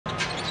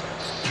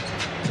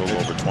A little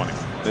over 20.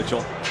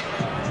 Mitchell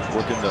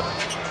working the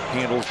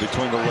handles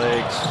between the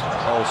legs.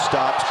 Oh,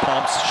 stops,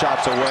 pumps,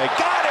 shots away.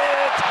 Got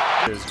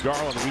it! As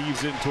Garland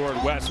weaves in toward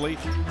Wesley,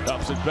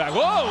 dumps it back.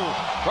 Whoa!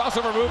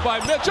 Crossover move by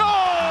Mitchell.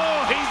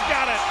 He's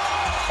got it.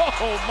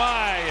 Oh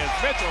my! As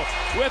Mitchell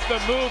with the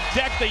move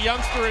decked the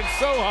youngster in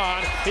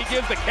Sohan. He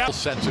gives the count.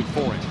 Sets it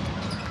for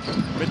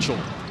him. Mitchell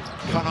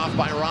cut off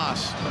by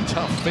Ross. A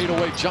tough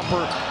fadeaway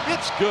jumper.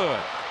 It's good.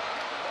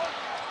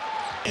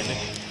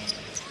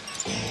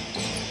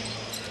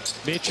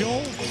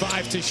 Mitchell,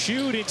 5 to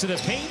shoot, into the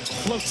paint,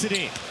 floats it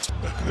in.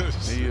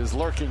 He is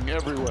lurking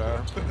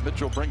everywhere.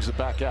 Mitchell brings it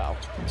back out.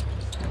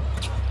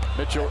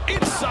 Mitchell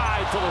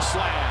inside for the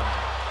slam.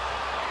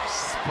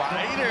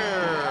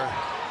 Spider.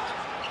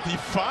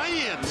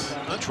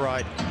 Defiant.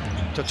 Tried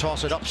to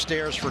toss it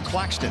upstairs for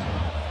Claxton.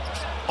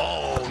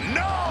 Oh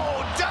no!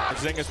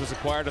 Porzingis was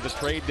acquired at the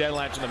trade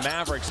deadline from the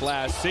Mavericks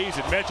last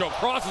season. Mitchell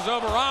crosses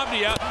over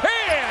Omnia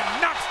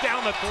and knocks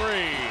down the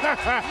three.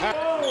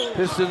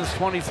 Pistons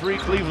 23,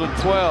 Cleveland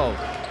 12.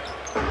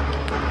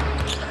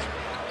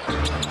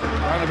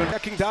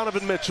 Checking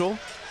Donovan Mitchell.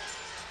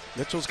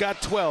 Mitchell's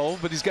got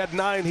 12, but he's got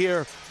 9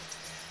 here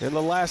in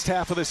the last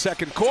half of the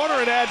second quarter,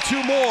 and add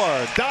 2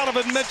 more.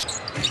 Donovan Mitchell.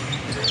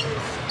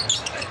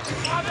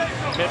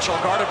 Mitchell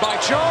guarded by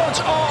Jones.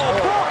 Oh,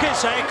 broke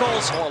his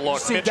ankles. Oh, look,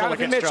 see, Mitchell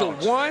Donovan Mitchell,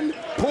 Jones. One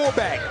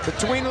pullback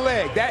between the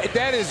leg.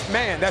 That is,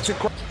 man, that's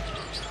incredible.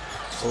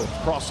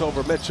 Oh,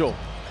 crossover Mitchell.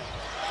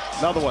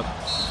 Another one.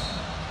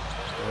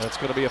 That's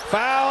going to be a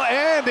foul,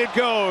 and it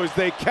goes.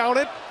 They count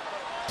it.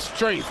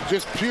 Strength,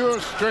 just pure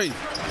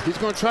strength. He's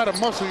going to try to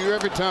muscle you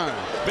every time.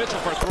 Mitchell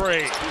for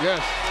 3.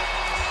 Yes.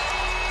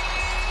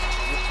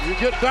 You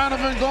get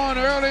Donovan going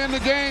early in the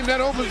game,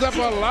 that opens up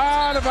a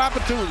lot of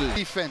opportunities.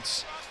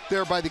 Defense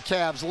there by the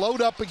Cavs.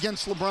 Load up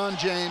against LeBron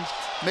James,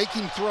 make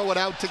him throw it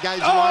out to guys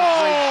who aren't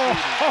great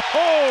shooting.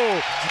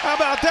 Oh, how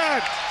about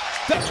that?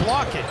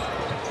 Block it.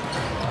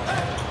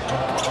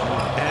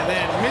 And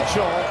then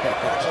Mitchell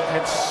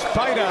and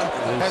Spida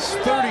has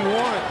 31.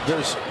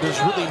 There's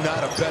really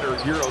not a better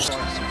Euro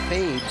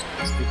fade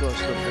because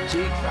of the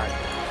fatigue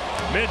factor.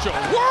 Mitchell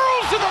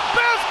whirls to the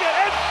basket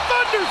and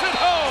thunders it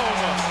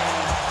home.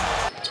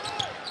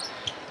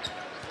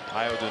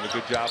 Io doing a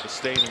good job of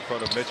staying in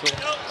front of Mitchell.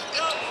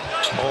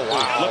 Oh,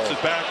 wow. Flips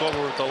it back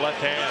over with the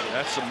left hand.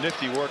 That's some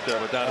nifty work there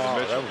with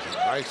Donovan Mitchell. That was a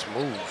nice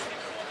move.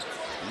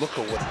 Look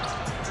at what.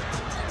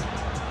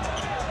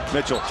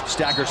 Mitchell,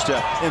 stagger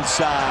step,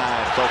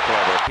 inside. So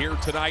clever. Here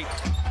tonight,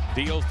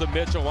 deals to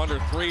Mitchell,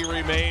 under 3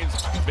 remains.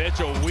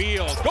 Mitchell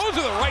wheels, goes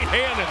to the right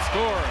hand and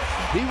scores.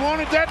 He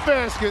wanted that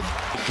basket.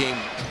 Game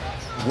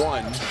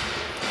 1.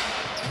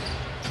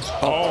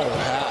 Oh,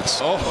 pass.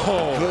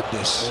 Oh,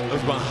 Goodness. It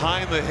was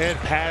behind the head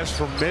pass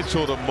from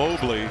Mitchell to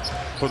Mobley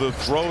for the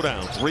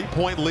throwdown.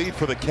 3-point lead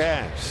for the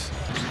Cavs.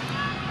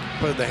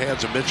 Put in the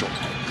hands of Mitchell.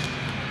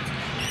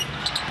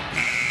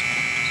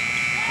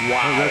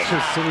 Wow. That's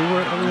just,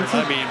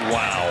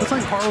 wow. It's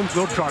like Harlem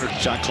Globetrotters.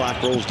 Shot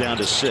clock rolls down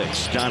to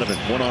 6. Donovan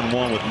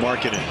one-on-one with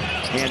Markkanen.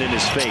 Hand in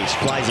his face,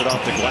 flies it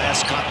off the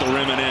glass, caught the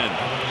rim and in.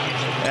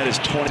 That is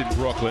 20. In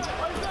Brooklyn.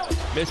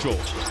 Mitchell,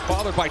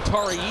 fathered by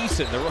Tari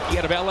Eason, the rookie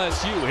out of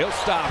LSU. He'll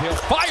stop, he'll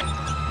fire.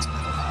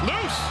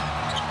 Loose.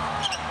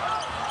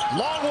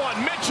 Long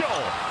one,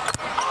 Mitchell.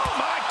 Oh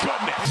my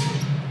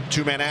goodness.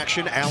 Two-man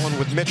action, Allen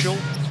with Mitchell.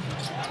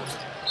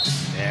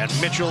 And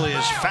Mitchell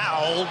is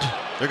fouled.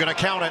 They're going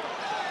to count it.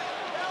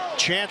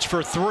 Chance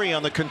for 3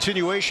 on the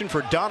continuation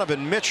for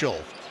Donovan Mitchell.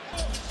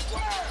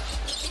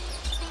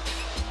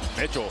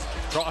 Mitchell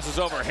crosses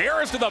over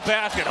Harris to the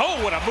basket.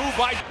 Oh, what a move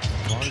by.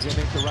 As long as they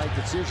make the right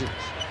decisions.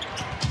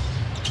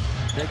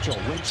 Mitchell,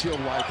 windshield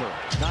wiper,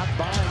 not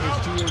buying his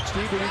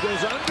GHD, but he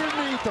goes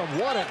underneath him.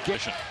 What a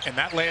get. And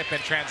that layup in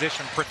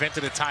transition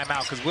prevented a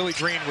timeout because Willie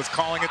Green was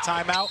calling a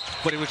timeout,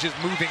 but it was just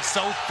moving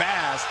so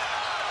fast.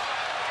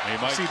 He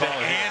might see the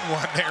and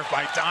one there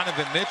by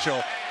Donovan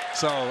Mitchell.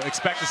 So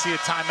expect to see a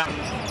timeout.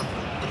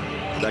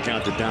 Back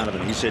out to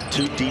Donovan. He's hit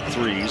 2 deep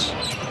threes.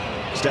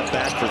 Step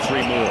back for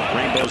 3 more.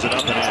 Rainbows it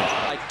up and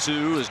in. Like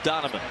 2 is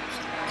Donovan.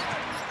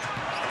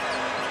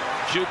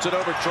 Shoots it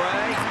over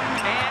Trey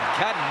and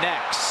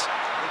connects.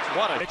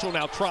 Mitchell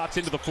now trots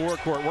into the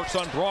forecourt, works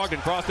on Brogdon,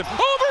 crossed him over.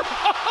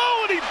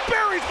 Oh, and he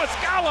buries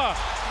Muscala.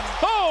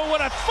 Oh, what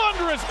a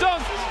thunderous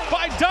dunk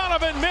by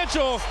Donovan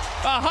Mitchell.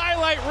 A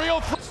highlight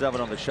reel.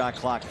 7 on the shot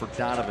clock for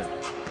Donovan.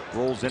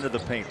 Rolls into the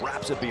paint,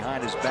 wraps it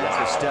behind his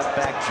back. A step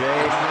back,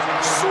 Jay.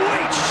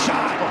 Sweet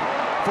shot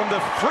from the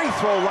free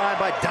throw line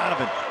by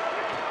Donovan.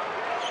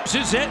 This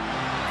is it.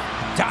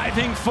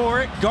 Diving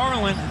for it,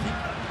 Garland.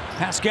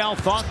 Pascal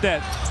thought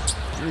that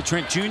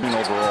Trent Jr.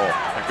 Overall,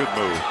 a good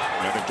move.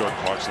 I think Jordan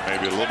Clarkson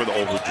maybe a little bit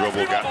over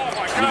dribble, really got in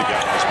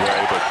his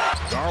way, but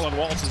Garland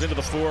waltzes into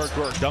the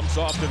forecourt, dumps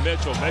off to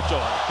Mitchell. Mitchell,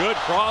 good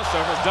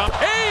crossover, dump,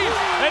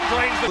 and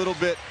drains a little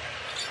bit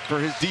for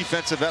his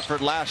defensive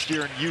effort last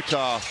year in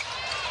Utah.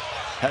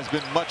 Has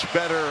been much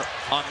better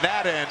on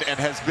that end and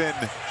has been.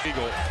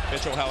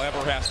 Mitchell, however,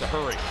 has to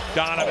hurry.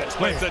 Donovan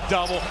splits a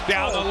double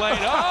down the lane.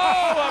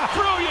 Oh, a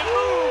brilliant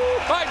move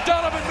by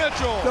Donovan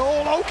Mitchell.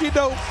 Okey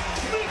doke.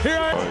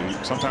 Here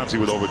sometimes he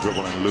would over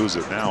dribble and lose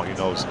it. Now he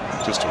knows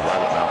just to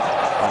write it out.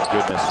 Oh,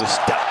 goodness, the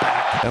step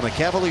back. And the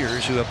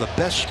Cavaliers, who have the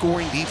best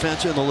scoring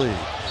defense in the league.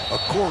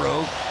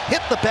 Okoro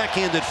hit the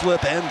backhanded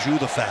flip and drew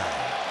the foul.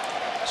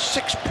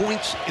 6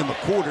 points in the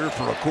quarter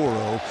for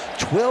Okoro.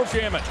 12.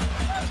 Jam it.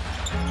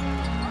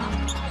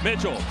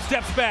 Mitchell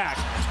steps back.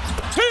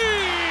 He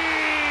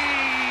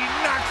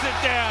knocks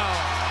it down.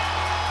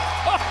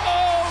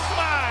 Oh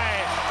my!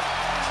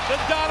 The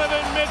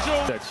Donovan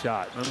Mitchell. That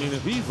shot. I mean,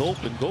 if he's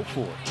open, go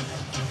for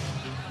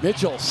it.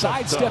 Mitchell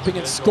sidestepping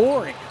and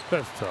scoring.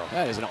 That's tough.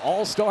 That is an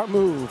all-star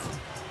move.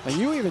 And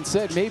you even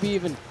said maybe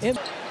even in.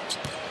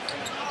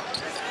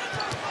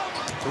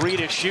 3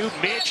 to shoot.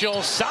 Mitchell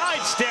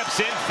sidesteps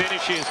in,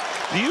 finishes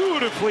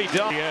beautifully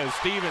done. Yeah,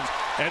 Stevens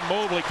and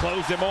Mobley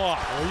closed him off.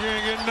 Well, you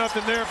ain't getting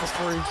nothing there for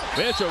free.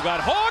 Mitchell got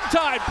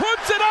hog-tied,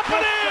 puts it up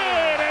and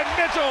in, and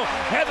Mitchell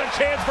has a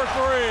chance for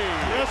 3.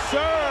 Yes,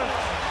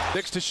 sir.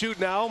 6 to shoot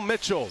now.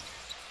 Mitchell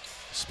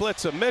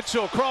splits him.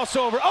 Mitchell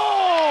crossover.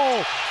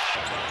 Oh!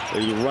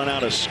 They run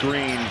out a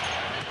screen.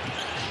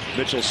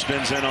 Mitchell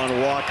spins in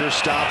on Walker,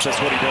 stops. That's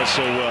what he does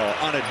so well.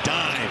 On a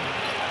dime.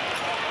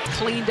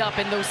 Cleaned up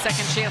in those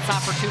second chance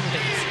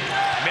opportunities.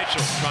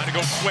 Mitchell trying to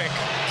go quick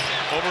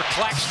over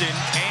Claxton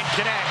and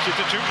connects. It's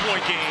a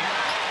 2-point game.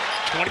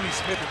 20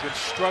 Smith has been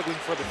struggling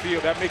for the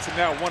field. That makes him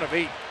now 1 of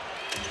 8.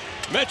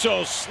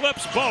 Mitchell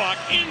slips Bullock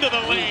into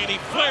the lane. He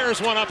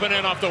flares one up and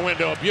in off the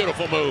window. A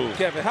beautiful move.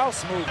 Kevin, how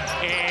smooth.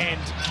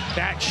 And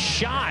that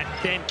shot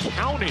then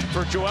counted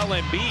for Joel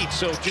Embiid.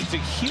 So just a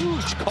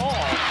huge call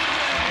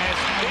as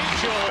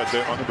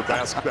Mitchell. Under the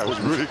basket, that was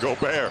Rudy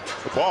Gobert.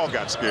 The ball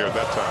got scared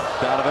that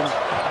time. Donovan,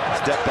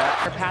 step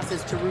back.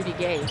 Passes to Rudy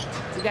Gay.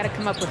 We got to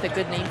come up with a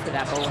good name for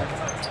that bowler.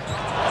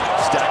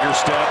 Stagger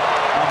step.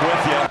 I'm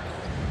with you.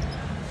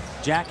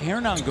 Jack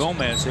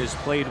Hernan-Gomez has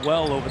played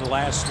well over the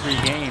last 3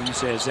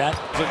 games as that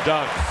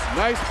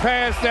Nice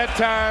pass that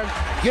time.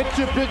 Get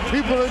your big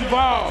people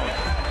involved.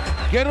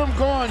 Get them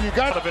going. You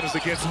got it. Is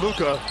against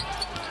Luka.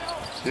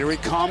 Here he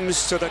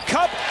comes to the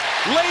cup.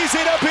 Lays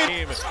it up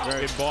in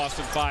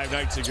Boston 5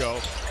 nights ago.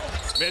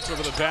 Mitchell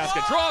to the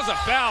basket, draws a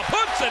foul,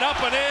 puts it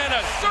up and in.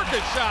 A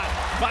circus shot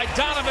by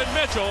Donovan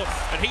Mitchell,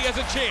 and he has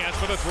a chance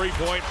for the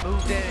 3-point.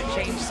 Moved in and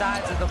changed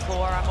sides of the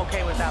floor. I'm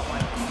okay with that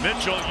one.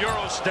 Mitchell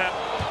Euro step.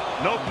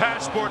 No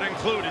passport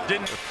included.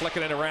 They're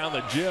flicking it around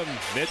the gym.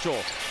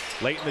 Mitchell,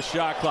 late in the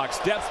shot clock,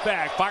 steps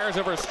back, fires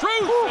over Strus,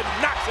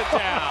 and knocks it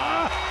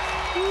down.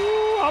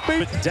 I'll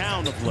be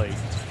down of late,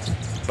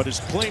 but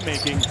his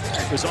playmaking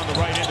is on the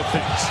right end of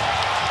things.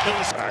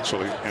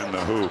 Actually in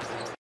the hoop.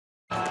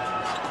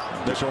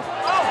 Mitchell.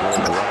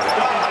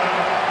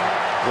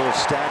 Little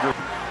stagger.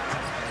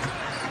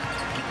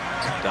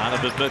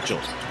 Donovan Mitchell.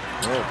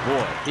 Oh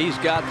boy, he's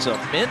got some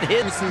min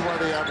hits. You see why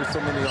they average so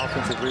many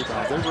offensive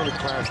rebounds. They really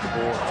crashed the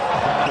board.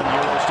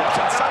 Euro steps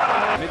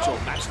outside. Mitchell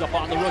matched up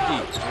on the rookie.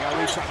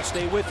 JRE trying to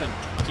stay with him.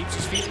 Keeps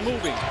his feet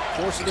moving.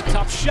 Forces a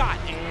tough shot.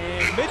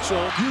 And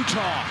Mitchell.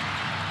 Utah.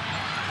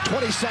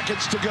 20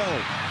 seconds to go.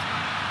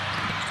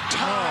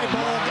 Tie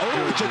ball.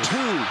 Oh, it's a 2.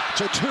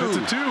 It's a 2. It's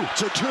a 2.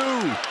 It's a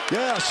 2.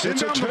 Yes,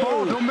 it's a 2. The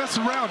ball. Don't mess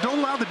around. Don't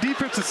allow the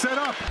defense to set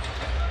up.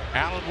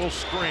 Allen will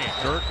screen.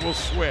 Dirk will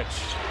switch.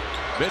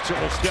 Mitchell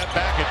will step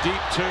back, a deep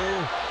 2.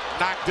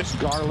 Knock this.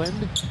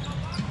 Garland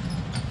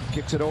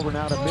kicks it over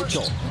now to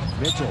Mitchell.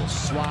 Mitchell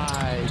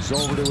slides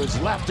over to his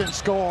left and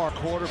score.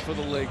 Quarter for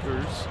the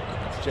Lakers.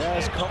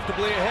 Jazz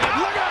comfortably ahead.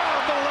 Look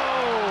out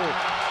below!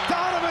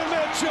 Donovan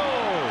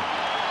Mitchell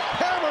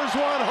hammers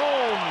one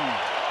home.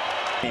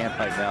 And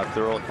right now,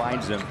 Thurl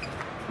finds him.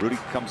 Rudy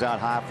comes out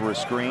high for a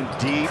screen.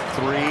 Deep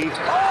 3.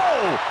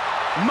 Oh,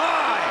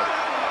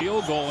 my!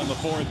 Field goal in the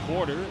 4th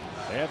quarter.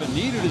 They haven't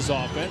needed his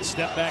offense.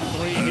 Step back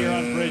 3 here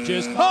on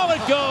Bridges. Oh,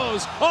 it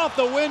goes off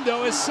the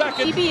window. His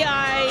second.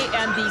 TBI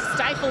and the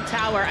Stifle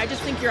Tower. I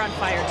just think you're on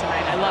fire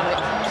tonight. I love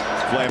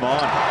Flame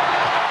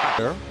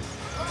on.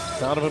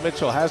 Donovan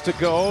Mitchell has to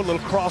go. Little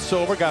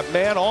crossover. Got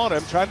man on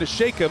him. Trying to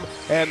shake him.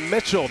 And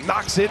Mitchell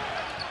knocks it.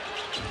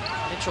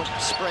 Mitchell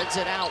spreads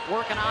it out.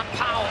 Working on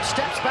Powell.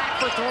 Steps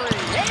back for 3.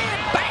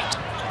 And bang!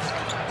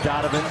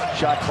 Donovan,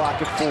 shot clock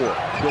at 4.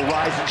 He'll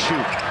rise and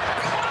shoot.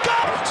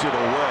 Puts it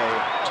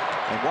away.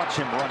 And watch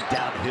him run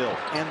downhill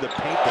in the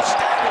paint. The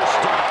stagger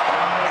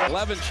step.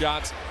 11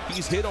 shots.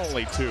 He's hit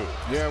only 2.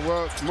 Yeah,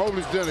 well,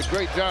 Mobley's done a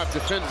great job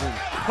defending.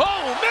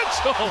 Oh,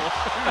 Mitchell!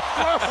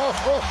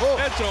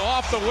 Mitchell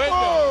off the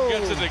window.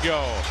 Gets it to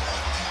go.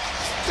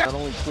 Not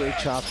only clear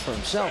chops for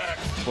himself,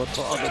 but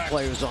for other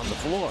players on the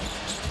floor.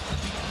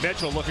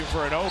 Mitchell looking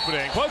for an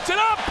opening. Puts it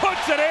up,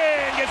 puts it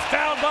in. Gets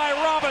down by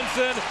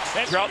Robinson.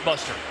 And drought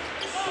buster.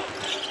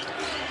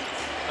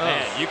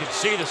 And you can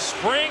see the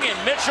spring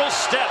in Mitchell's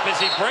step as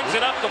he brings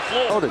it up the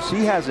floor. Notice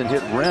he hasn't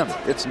hit rim.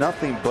 It's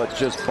nothing but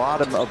just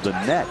bottom of the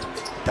net.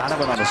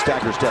 Donovan on the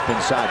stagger step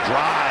inside,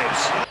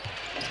 drives.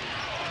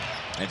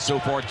 And so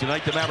far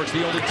tonight, the Mavericks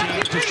the only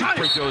team to shoot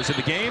free throws in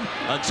the game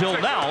until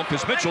now,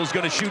 because Mitchell's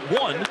going to shoot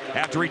 1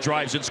 after he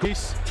drives and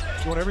scores.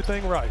 Doing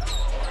everything right.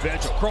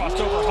 Mitchell crossed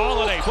over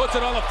Holiday, puts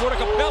it on the foot of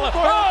Capella.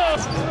 Oh!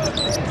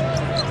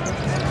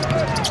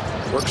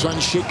 Works on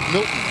Shake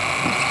Milton.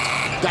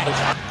 Got it.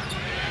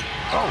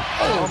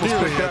 Almost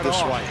picked that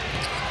off.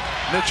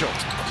 Mitchell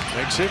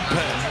makes him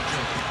pay.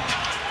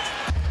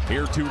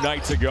 Here 2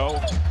 nights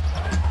ago,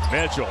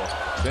 Mitchell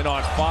been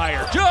on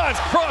fire. Just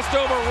crossed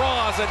over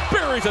Ross and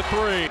buries a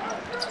 3.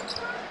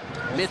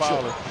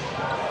 Mitchell,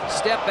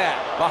 step back,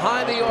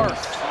 behind the arc.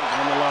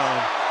 On the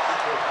line.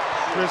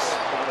 Chris,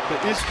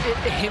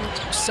 him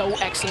so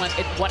excellent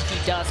at what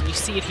he does, and you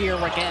see it here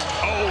again.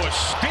 Oh, a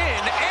spin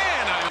and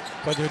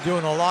but they're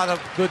doing a lot of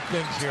good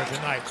things here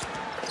tonight.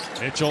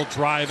 Mitchell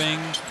driving,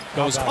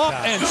 goes up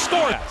and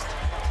scores.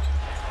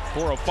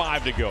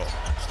 4:05 to go.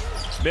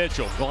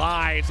 Mitchell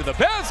glides to the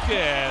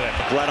basket.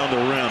 Right on the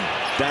rim.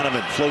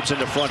 Donovan floats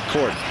into front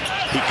court.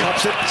 He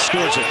cups it,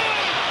 scores it.